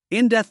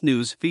In-depth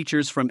news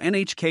features from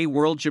NHK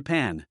World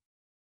Japan.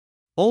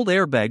 Old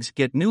airbags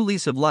get new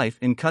lease of life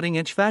in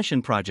cutting-edge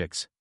fashion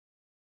projects.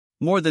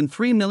 More than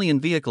 3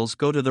 million vehicles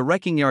go to the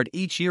wrecking yard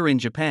each year in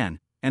Japan,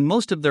 and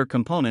most of their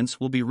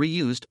components will be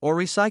reused or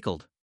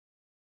recycled.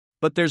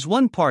 But there's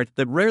one part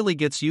that rarely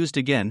gets used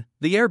again: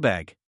 the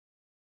airbag.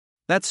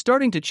 That's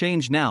starting to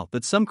change now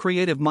that some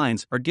creative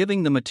minds are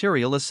giving the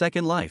material a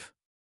second life.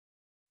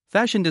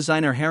 Fashion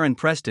designer Heron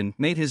Preston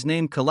made his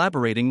name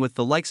collaborating with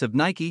the likes of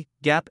Nike,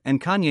 Gap, and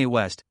Kanye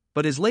West,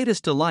 but his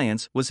latest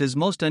alliance was his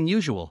most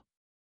unusual.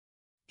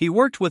 He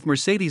worked with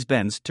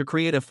Mercedes-Benz to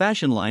create a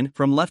fashion line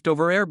from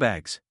leftover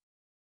airbags.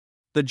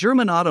 The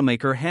German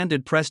automaker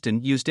handed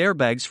Preston used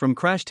airbags from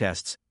crash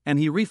tests, and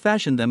he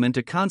refashioned them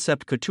into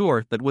concept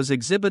couture that was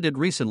exhibited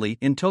recently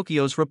in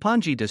Tokyo's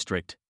Roppongi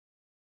district.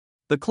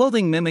 The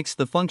clothing mimics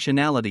the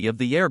functionality of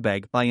the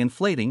airbag by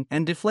inflating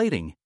and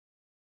deflating.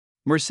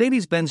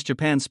 Mercedes-Benz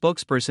Japan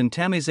spokesperson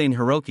Tamizane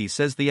Hiroki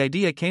says the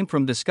idea came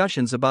from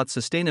discussions about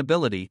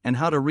sustainability and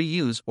how to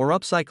reuse or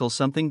upcycle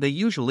something they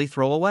usually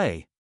throw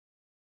away.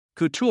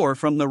 Couture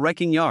from the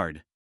wrecking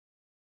yard.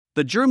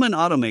 The German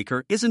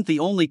automaker isn't the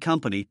only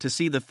company to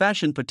see the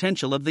fashion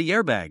potential of the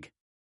airbag.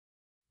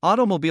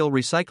 Automobile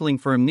recycling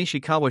firm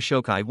Nishikawa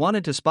Shokai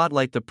wanted to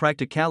spotlight the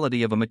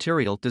practicality of a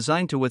material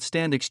designed to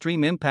withstand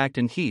extreme impact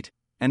and heat,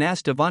 and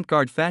asked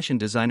avant-garde fashion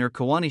designer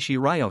Kawanishi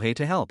Ryohei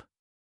to help.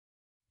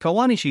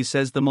 Kawanishi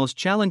says the most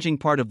challenging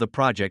part of the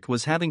project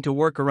was having to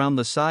work around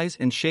the size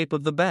and shape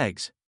of the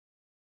bags.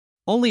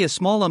 Only a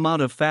small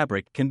amount of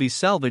fabric can be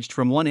salvaged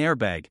from one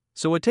airbag,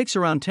 so it takes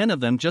around 10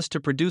 of them just to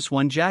produce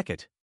one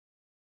jacket.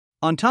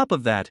 On top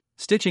of that,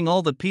 stitching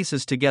all the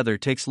pieces together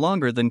takes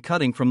longer than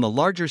cutting from the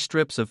larger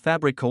strips of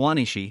fabric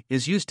Kawanishi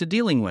is used to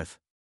dealing with.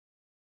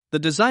 The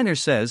designer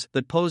says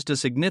that posed a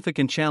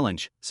significant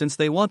challenge, since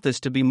they want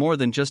this to be more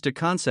than just a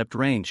concept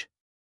range.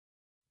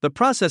 The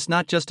process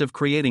not just of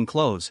creating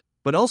clothes,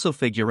 but also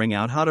figuring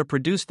out how to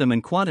produce them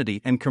in quantity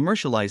and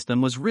commercialize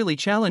them was really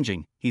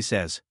challenging, he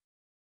says.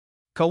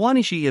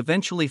 Kawanishi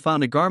eventually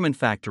found a garment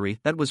factory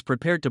that was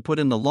prepared to put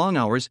in the long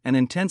hours and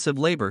intensive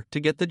labor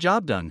to get the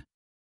job done.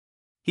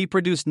 He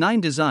produced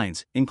 9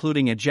 designs,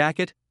 including a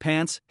jacket,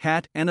 pants,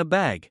 hat, and a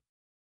bag.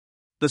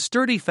 The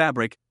sturdy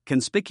fabric,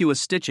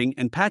 conspicuous stitching,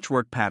 and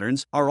patchwork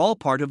patterns are all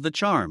part of the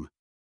charm.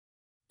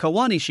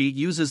 Kawanishi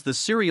uses the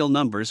serial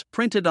numbers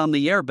printed on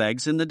the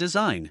airbags in the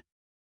design.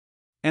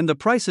 And the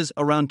prices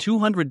around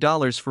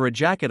 $200 for a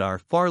jacket are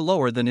far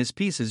lower than his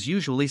pieces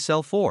usually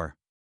sell for.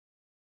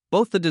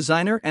 Both the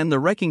designer and the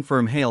wrecking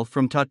firm hail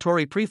from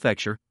Tottori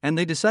Prefecture, and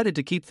they decided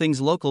to keep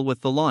things local with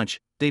the launch,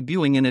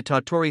 debuting in a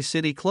Tottori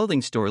City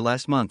clothing store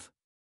last month.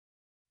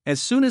 As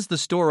soon as the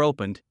store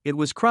opened, it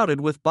was crowded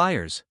with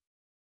buyers.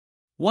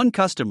 One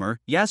customer,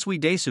 Yasui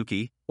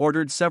Daisuke,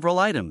 ordered several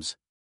items.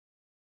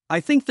 "I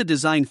think the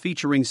design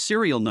featuring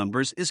serial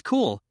numbers is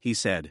cool," he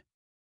said.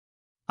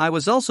 "I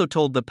was also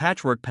told the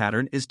patchwork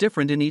pattern is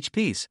different in each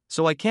piece,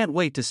 so I can't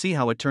wait to see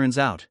how it turns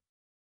out."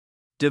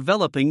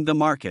 Developing the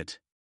market.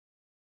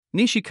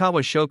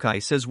 Nishikawa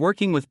Shokai says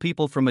working with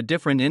people from a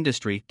different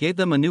industry gave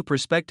them a new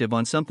perspective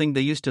on something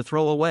they used to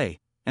throw away,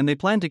 and they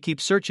plan to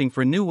keep searching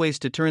for new ways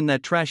to turn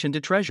that trash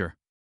into treasure.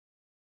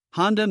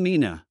 Honda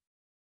Mina.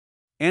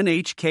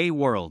 NHK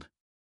World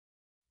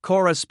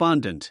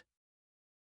Correspondent.